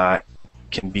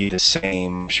can be the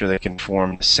same. I'm sure they can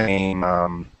form the same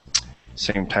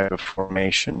type of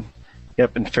formation.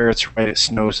 Yep, and Ferret's right. It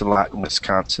snows a lot in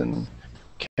Wisconsin.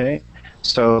 Okay.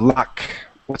 So lock.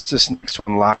 What's this next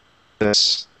one? Lock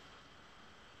this.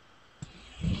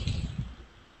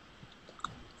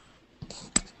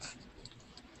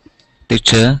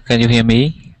 Teacher, can you hear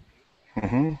me?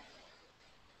 Mm-hmm.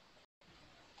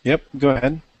 Yep, go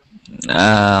ahead.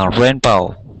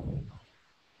 Rainbow.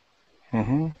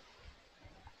 Mm-hmm.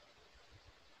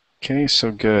 Okay,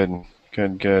 so good.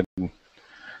 Good.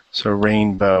 So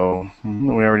rainbow.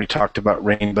 We already talked about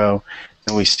rainbow.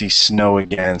 And we see snow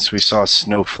again. So we saw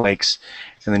snowflakes,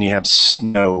 and then you have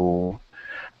snow.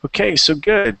 Okay, so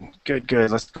good.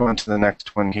 Let's go on to the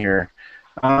next one here.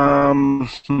 Yeah,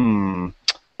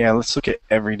 let's look at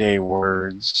everyday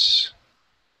words.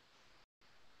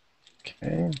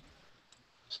 Okay.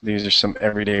 So these are some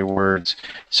everyday words.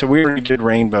 So we already did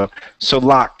rainbow. So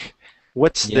lock.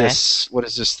 What's this? What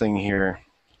is this thing here?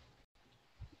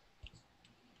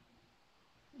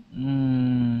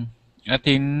 I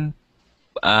think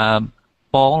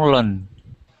pollen.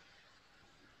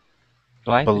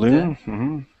 Right? Balloon?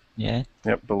 Mm-hmm. Yeah.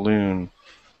 Yep, balloon.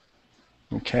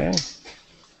 Okay.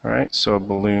 All right, so a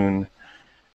balloon.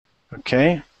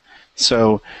 Okay.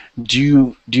 So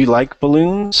do you like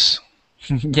balloons?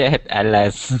 Yes, I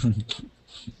like.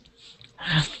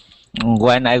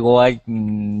 When I was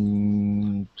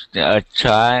a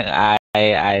child,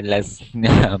 I like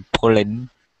pollen.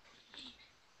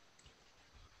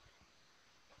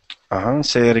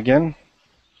 Say it again.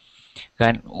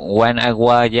 When I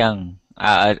was young,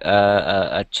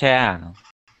 a child.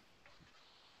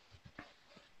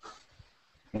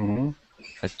 Mm-hmm.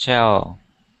 A child.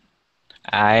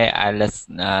 I like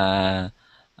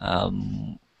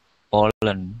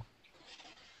pollen.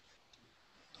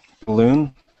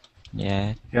 Balloon?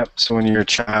 Yeah. Yep, so when you were a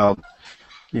child,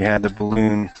 you had the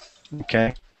balloon.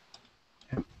 Okay.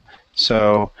 Yep.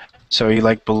 So you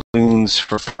like balloons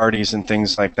for parties and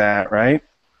things like that, right?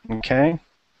 Okay.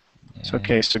 Yeah. So,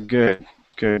 okay, so good.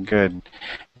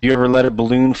 You ever let a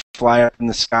balloon fly up in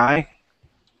the sky?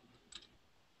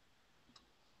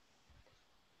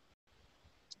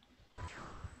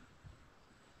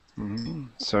 Mm-hmm.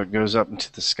 So it goes up into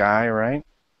the sky, right?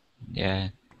 Yeah.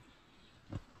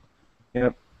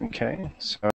 Yep. Okay.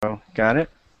 So got it.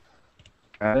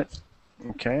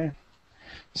 Okay.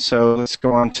 So let's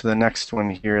go on to the next one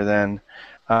here then.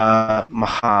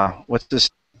 Maha. What's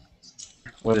this?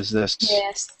 What is this?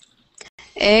 Yes.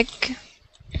 Egg.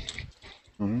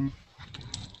 Mm-hmm.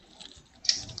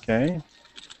 Okay.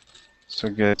 So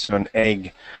good. So an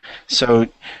egg. So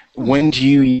when do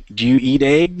you eat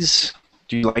eggs?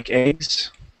 Do you like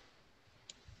eggs?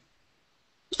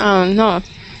 No.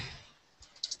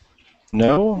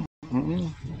 No.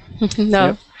 Mm-mm. No.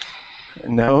 Yep.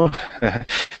 No.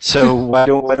 So why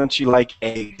don't you like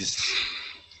eggs?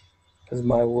 Is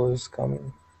my voice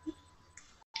coming?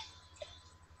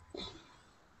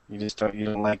 You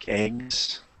don't like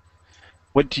eggs?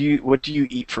 What do you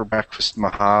eat for breakfast,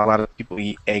 Maha? A lot of people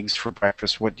eat eggs for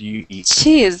breakfast. What do you eat?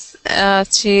 Cheese.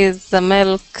 Cheese, the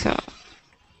milk.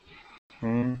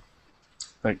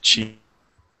 Like cheese.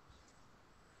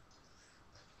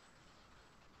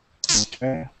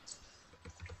 Okay.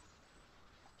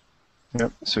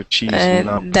 Yep. So cheese and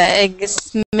milk. The egg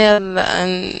smell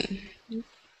and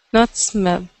not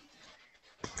smell.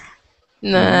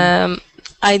 I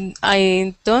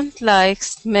don't like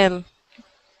smell.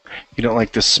 You don't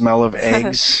like the smell of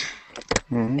eggs?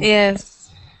 Yes.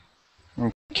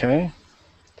 Okay.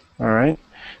 All right.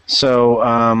 So,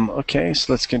 okay,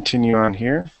 so let's continue on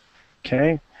here.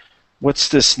 Okay. What's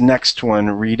this next one,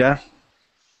 Rita?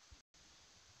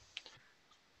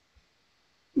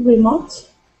 Remote.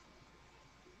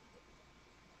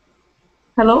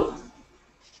 Hello?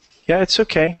 Yeah, it's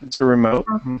okay. It's a remote.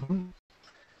 Mm-hmm.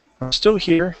 I'm still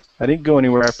here. I didn't go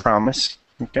anywhere, I promise.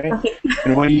 Okay.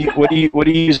 And what do you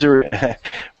use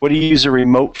a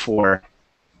remote for?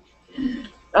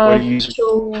 What do you use it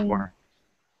to, for?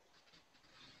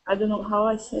 I don't know how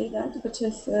I say that, but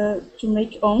just to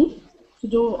make on, to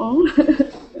do on.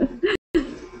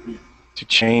 To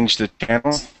change the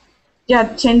channel?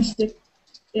 Yeah, change the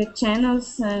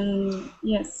channels and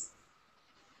yes.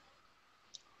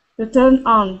 To turn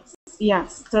on,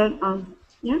 yes, turn on,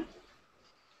 yeah.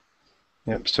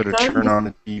 Yep, so to turn on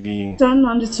the TV. Turn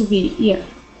on the TV, yeah.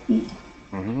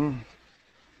 Mm-hmm.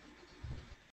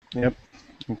 Yep,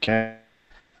 okay.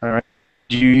 All right.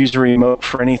 Do you use a remote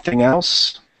for anything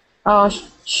else?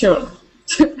 Sure.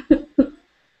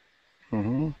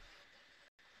 Mm-hmm.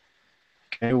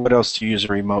 Okay, what else do you use a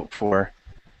remote for?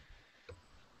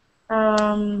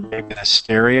 Maybe the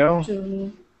stereo?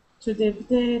 To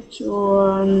DVD,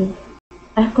 to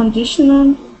air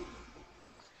conditioner.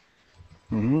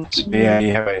 Mm-hmm. So yeah,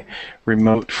 you have a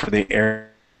remote for the air.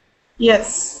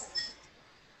 Yes.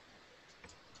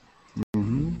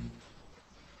 Mm-hmm.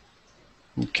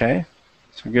 Okay,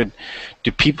 so good.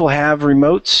 Do people have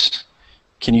remotes?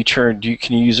 Can you can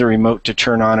you use a remote to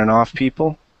turn on and off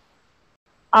people?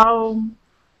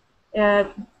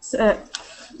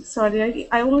 Sorry,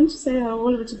 I want to say a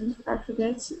word, but I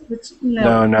forget. But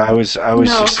no. No, I was No.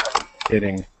 just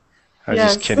kidding. I was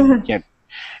just kidding. You can't.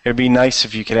 It'd be nice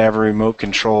if you could have a remote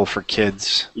control for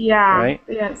kids. Yeah. Right?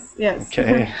 Yes.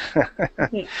 Okay.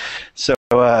 Okay. So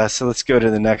let's go to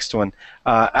the next one.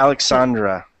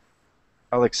 Alexandro,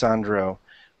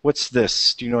 what's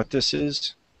this? Do you know what this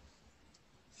is?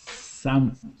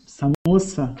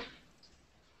 Samosa.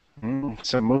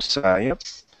 Samosa. Yep.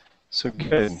 So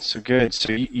good.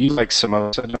 So you like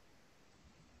samosa?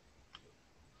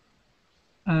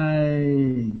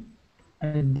 I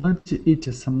don't eat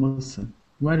a samosa.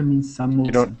 What do you mean samosa?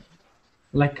 You don't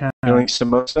like a you don't eat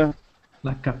samosa?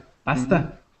 Like a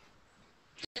pasta?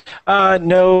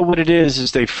 No, what it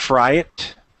is they fry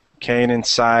it, okay, and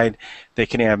inside they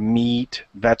can have meat,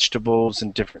 vegetables,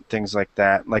 and different things like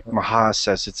that. Like Maha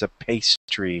says, it's a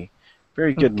pastry.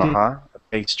 Very good, Okay. Maha. A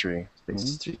pastry.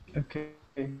 Pastry. Okay.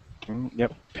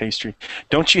 Yep, pastry.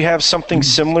 Don't you have something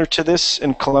similar to this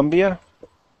in Colombia?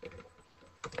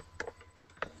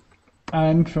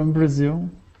 I'm from Brazil.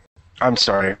 I'm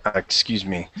sorry, excuse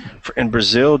me. In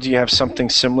Brazil, do you have something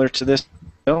similar to this?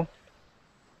 No?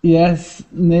 Yes,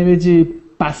 name de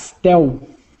pastel.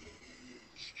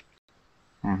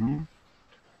 Mm-hmm.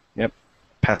 Yep.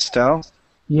 Pastel?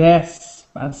 Yes,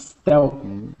 pastel.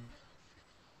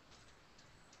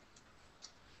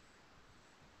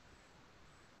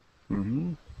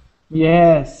 Mm-hmm.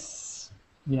 Yes.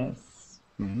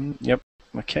 Mm-hmm. Yep.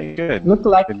 Okay, good. Look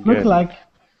like.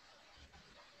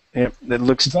 Yep, it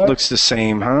looks the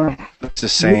same, huh? Looks the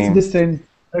same. Looks the same.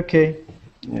 Okay.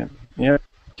 Yep.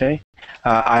 Okay.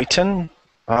 Iton.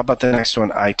 How about the next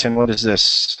one? Iton. What is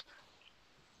this?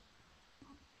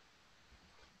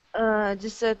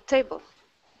 Just a table.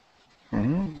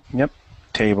 Mm-hmm. Yep.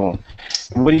 Table.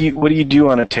 What do you do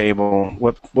on a table?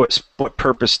 What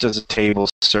purpose does a table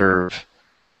serve?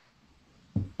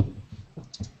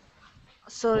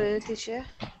 Sorry, teacher.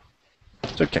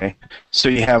 It's okay. So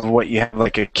you have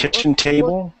like a kitchen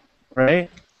table, right?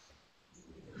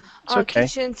 It's okay.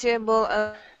 Kitchen table,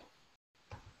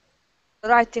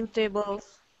 writing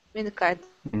tables, many kinds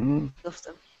of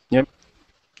them. Yep.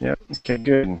 Okay.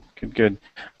 Good.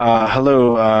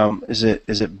 Hello. Is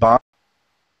it Bond?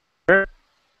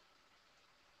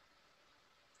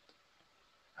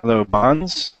 Hello,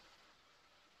 Bonds.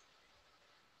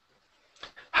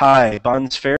 Hi,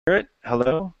 Bonds Ferret.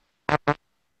 Hello.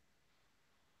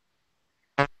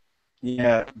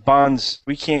 Yeah, Bonds.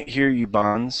 We can't hear you,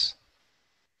 Bonds.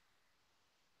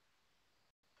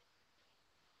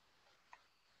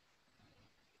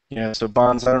 Yeah, so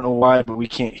Bonds, I don't know why, but we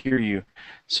can't hear you.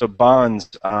 So Bonds,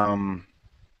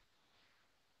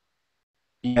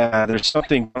 yeah, there's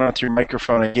something going on with your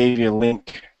microphone. I gave you a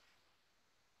link.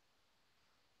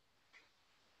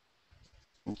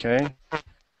 Okay.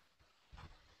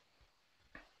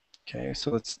 Okay,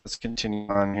 so let's continue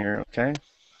on here. Okay.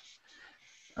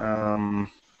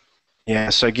 Yeah,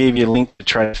 so I gave you a link to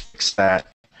try to fix that.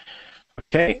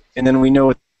 Okay, and then we know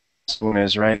what this one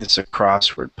is, right? It's a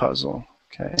crossword puzzle.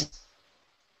 Okay.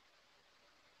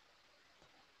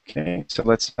 Okay, so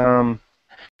let's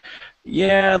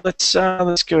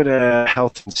let's go to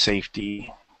health and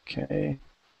safety. Okay.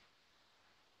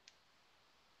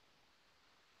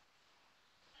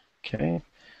 Okay.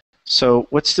 So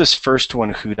what's this first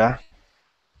one, Huda?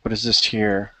 What is this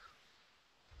here?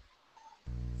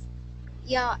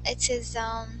 Yeah, it is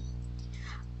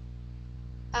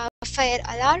fire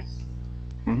alarm.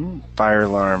 Fire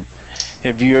alarm.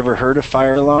 Have you ever heard of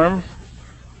fire alarm?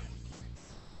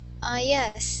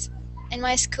 Yes, in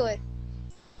my school.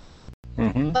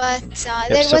 but Yep,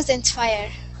 there so, wasn't fire.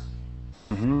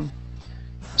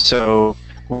 so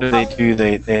what do?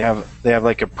 They have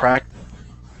like a practice,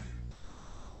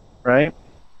 right?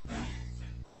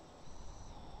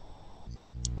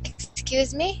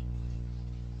 Excuse me?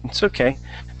 It's okay.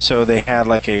 So they had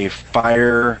like a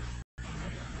fire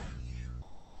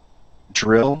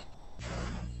drill.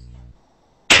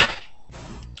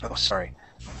 Oh, sorry.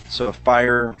 So a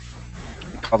fire,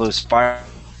 we call those fire.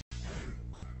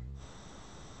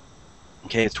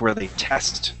 Okay, it's where they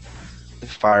test the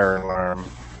fire alarm.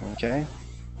 Okay.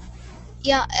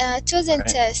 Yeah, it wasn't Right.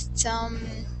 test.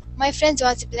 My friends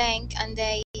was playing and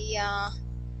they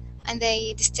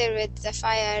disturbed the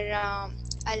fire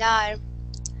alarm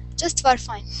just for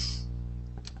fun.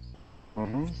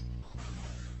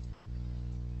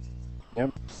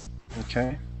 Yep.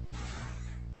 Okay.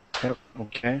 Yep.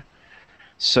 Okay.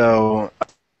 So,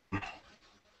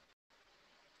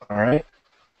 all right.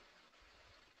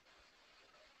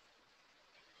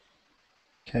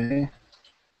 Okay.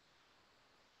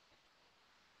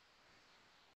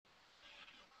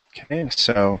 Okay.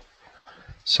 So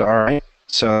all right.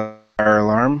 So fire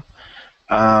alarm.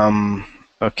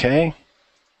 Okay.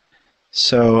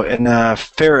 So and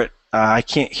Ferret, I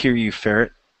can't hear you,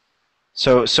 Ferret.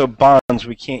 So Bonds,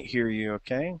 we can't hear you.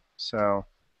 Okay. So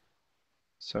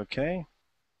it's okay.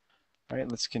 All right.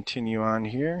 Let's continue on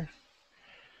here.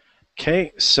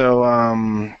 Okay. So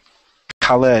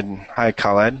Khaled. Hi,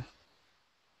 Khaled.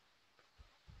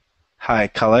 Hi,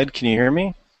 Khaled. Can you hear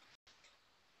me?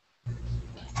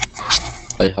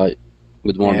 Hi.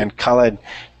 Good morning. And Khaled.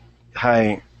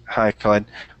 Hi, Khaled.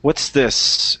 What's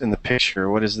this in the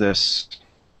picture? What is this?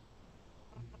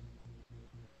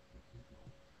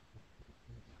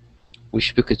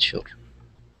 Which picture?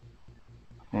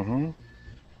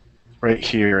 Right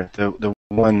here, the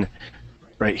one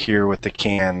right here with the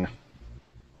can.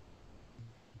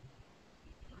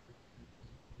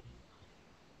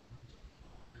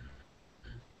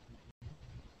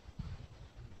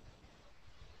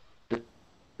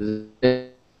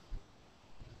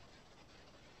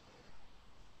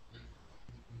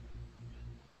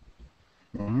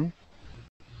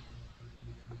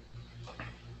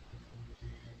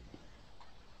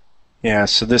 Yeah,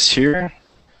 so this here.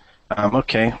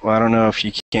 Okay, well, I don't know if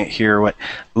you can't hear what.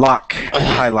 Locke.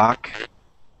 Hi, Locke.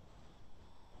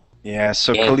 Yeah,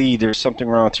 so Khalid, there's something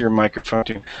wrong with your microphone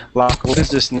too. Locke, what is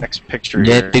this next picture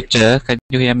Yes, here? teacher, can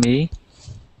you hear me?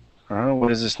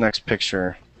 What is this next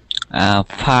picture?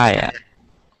 Fire.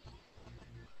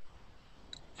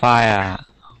 Fire.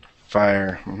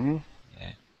 Fire.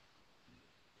 Yeah.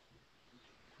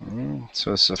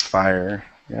 So it's a fire.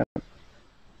 Yeah.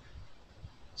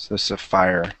 So it's a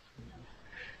fire.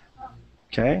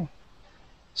 Okay.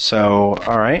 So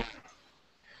all right.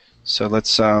 So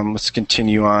let's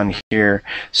continue on here.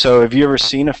 So have you ever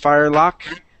seen a fire, Locke?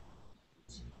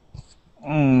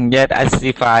 Yes, I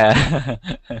see fire.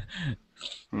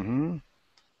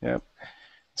 Yep.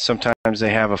 Sometimes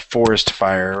they have a forest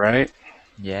fire, right?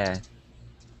 Yeah.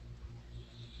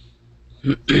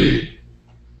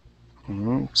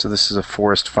 So this is a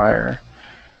forest fire.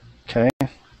 Okay.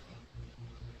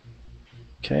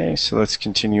 Okay, so let's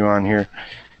continue on here.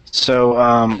 So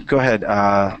go ahead,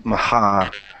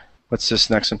 Maha. What's this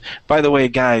next one? By the way,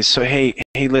 guys, so hey,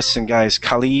 listen, guys,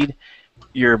 Khalid,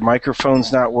 your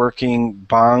microphone's not working.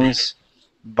 Bongs,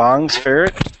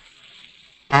 Ferret?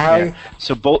 Hi. Yeah.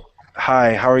 So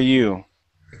hi, how are you?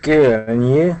 Good, and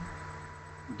you?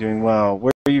 Doing well.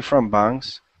 Where are you from,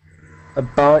 Bongs?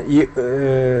 About you,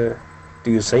 do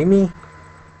you see me?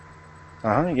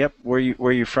 Yep. Where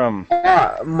you from?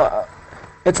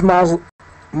 It's my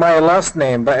last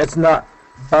name, but it's not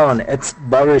Bon, it's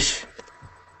Barish.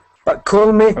 But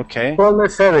call me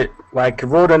Ferret, like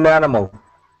rodent animal.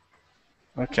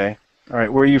 Okay. All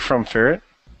right. Where are you from, Ferret?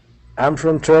 I'm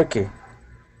from Turkey.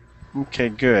 Okay,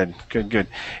 good. And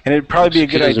it'd probably be a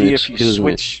good idea if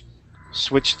you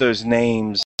switch those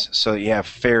names so that you have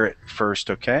Ferret first,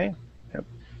 okay? Yep.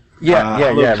 Yeah,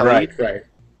 Khalid. right.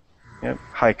 Yep.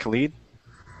 Hi, Khalid.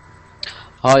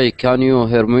 Hi, can you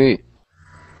hear me?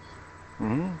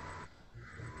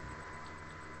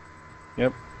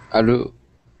 Yep. Hello.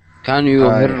 Can you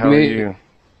hear me? How are you?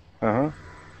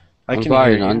 I can fine,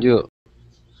 hear you. And you?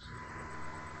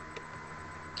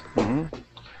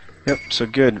 Yep. So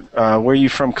good. Where are you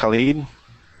from, Khalid?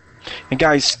 And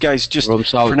guys, just From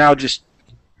South. for now, just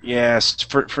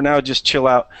for now, just chill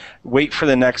out. Wait for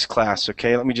the next class,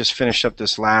 okay? Let me just finish up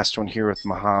this last one here with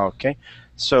Maha, okay?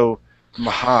 So,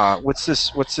 Maha, what's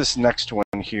this next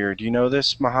one here? Do you know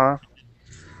this, Maha?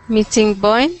 Meeting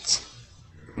point.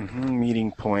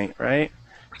 Meeting point, right?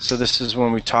 So this is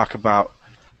when we talk about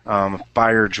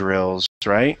fire drills,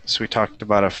 right? So we talked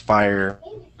about a fire.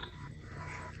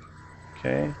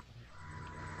 Okay.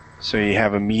 So you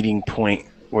have a meeting point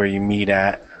where you meet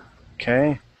at.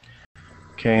 Okay.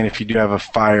 Okay, and if you do have a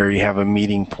fire, you have a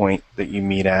meeting point that you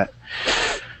meet at.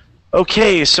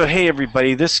 Okay, so hey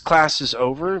everybody, this class is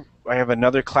over. I have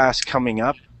another class coming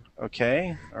up.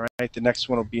 Okay, all right, the next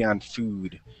one will be on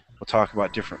food. We'll talk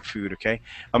about different food, okay?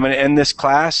 I'm going to end this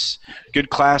class.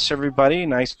 Good class, everybody.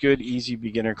 Nice, good, easy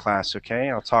beginner class, okay?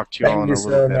 I'll talk to you all in a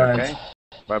little bit, okay?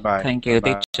 Bye-bye. Thank you,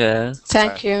 Bye-bye. teacher.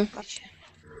 Thank you.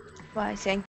 Bye.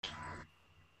 Thank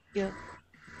you.